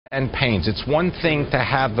And pains. It's one thing to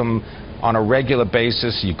have them on a regular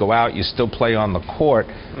basis. You go out, you still play on the court,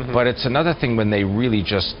 but it's another thing when they really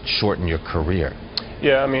just shorten your career.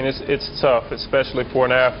 Yeah, I mean, it's tough, especially for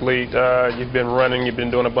an athlete. You've been running, you've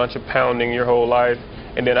been doing a bunch of pounding your whole life,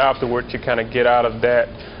 and then afterwards you kind of get out of that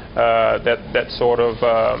that sort of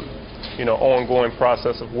ongoing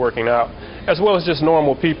process of working out, as well as just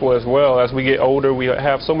normal people as well. As we get older, we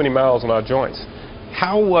have so many miles on our joints.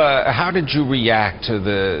 How did you react to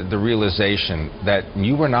the realization that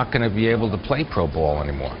you were not going to be able to play pro ball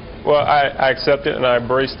anymore? Well, I accepted and I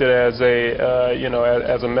embraced it as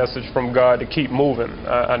as a message from God to keep moving.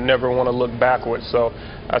 I never want to look backwards. So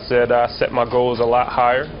I said I set my goals a lot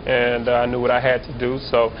higher, and I knew what I had to do.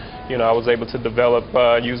 So I was able to develop,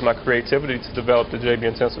 use my creativity to develop the JB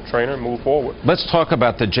Intensive Trainer and move forward. Let's talk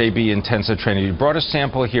about the JB Intensive Trainer. You brought a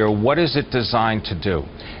sample here. What is it designed to do?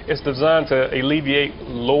 It's designed to alleviate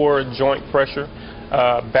lower joint pressure,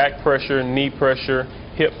 back pressure, knee pressure,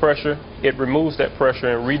 hip pressure. It removes that pressure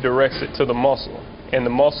and redirects it to the muscle. And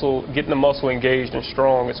getting the muscle engaged and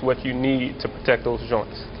strong is what you need to protect those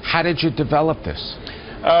joints. How did you develop this?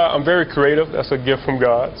 I'm very creative. That's a gift from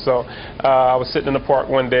God. So I was sitting in the park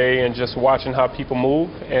one day and just watching how people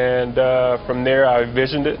move, and from there I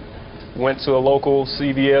envisioned it. Went to a local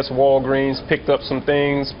CVS, Walgreens, picked up some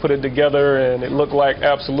things, put it together, and it looked like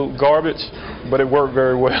absolute garbage, but it worked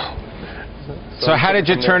very well. So how did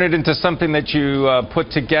you turn it into something that you put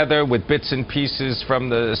together with bits and pieces from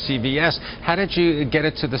the CVS? How did you get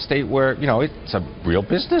it to the state where, it's a real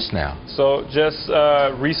business now? So just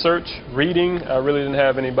research, reading. I really didn't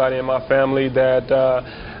have anybody in my family that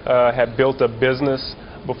had built a business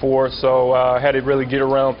before, so I had to really get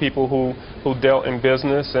around people who dealt in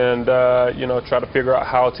business and try to figure out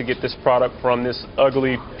how to get this product from this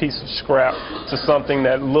ugly piece of scrap to something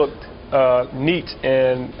that looked neat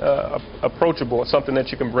and approachable, something that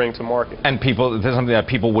you can bring to market. And there's something that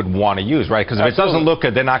people would want to use, right? Because if it doesn't look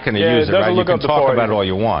good, they're not going to use it, right? You can talk about it all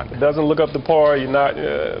you want. It doesn't look up to par. You're not,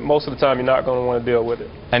 most of the time, you're not going to want to deal with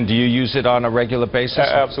it. And do you use it on a regular basis?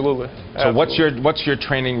 Absolutely. So what's your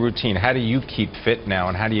training routine? How do you keep fit now,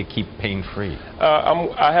 and how do you keep pain-free?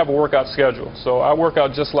 I have a workout schedule, so I work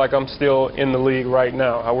out just like I'm still in the league right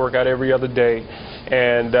now. I work out every other day,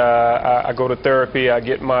 and I go to therapy. I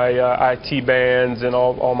get my IT bands and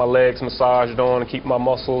all my legs massaged on and keep my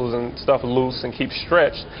muscles and stuff loose and keep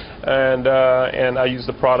stretched. And I use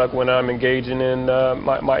the product when I'm engaging in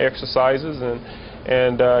my exercises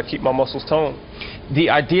and keep my muscles toned. The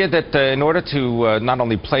idea that in order to not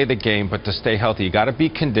only play the game but to stay healthy, you got to be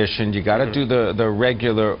conditioned, you got to do the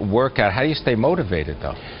regular workout. How do you stay motivated,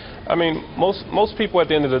 though? I mean, most people at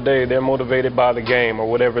the end of the day, they're motivated by the game or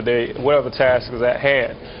whatever task is at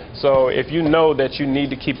hand. So if you know that you need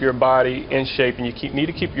to keep your body in shape and you need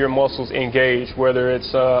to keep your muscles engaged, whether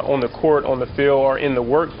it's on the court, on the field, or in the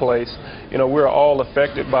workplace, we're all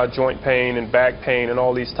affected by joint pain and back pain and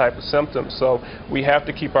all these type of symptoms. So we have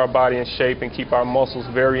to keep our body in shape and keep our muscles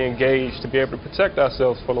very engaged to be able to protect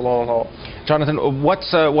ourselves for the long haul. Jonathan,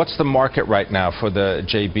 what's the market right now for the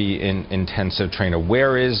JB Intensive Trainer?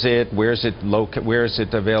 Where is it? Where is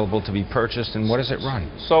it available to be purchased, and what does it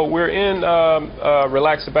run? So we're in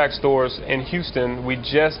Relax the Back stores in Houston. We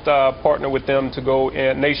just partnered with them to go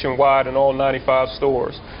nationwide in all 95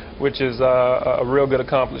 stores, which is a real good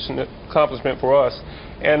accomplishment for us.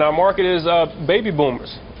 And our market is baby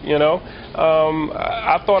boomers.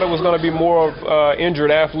 I thought it was going to be more of injured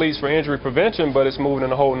athletes for injury prevention, but it's moving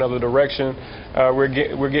in a whole other direction. We're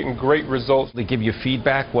getting great results. They give you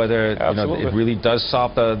feedback whether it really does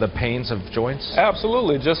solve the pains of joints?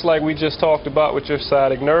 Absolutely. Just like we just talked about with your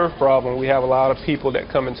sciatic nerve problem, we have a lot of people that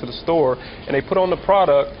come into the store and they put on the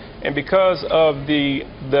product, and because of the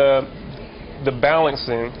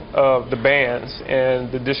balancing of the bands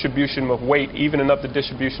and the distribution of weight, evening up the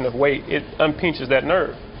distribution of weight, it unpinches that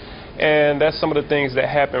nerve. And that's some of the things that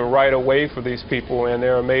happen right away for these people, and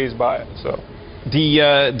they're amazed by it. So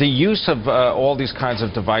the use of all these kinds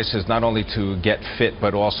of devices, not only to get fit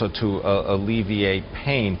but also to alleviate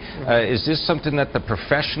pain, is this something that the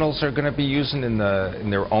professionals are going to be using in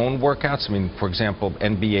their own workouts? I mean, for example,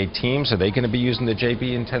 NBA teams, are they going to be using the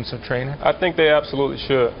JB Intensive Trainer? I think they absolutely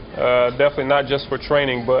should. Definitely not just for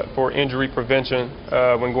training, but for injury prevention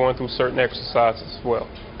when going through certain exercises as well.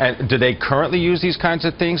 And do they currently use these kinds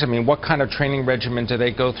of things? I mean, what kind of training regimen do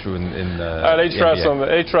they go through in the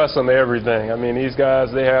they try some of everything. I mean, these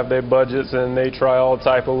guys, they have their budgets and they try all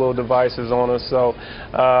type of little devices on us. So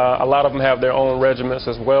a lot of them have their own regimens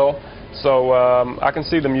as well. So I can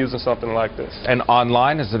see them using something like this. And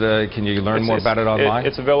online, can you learn more about it online?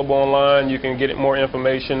 It's available online. You can get more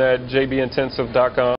information at jbintensive.com.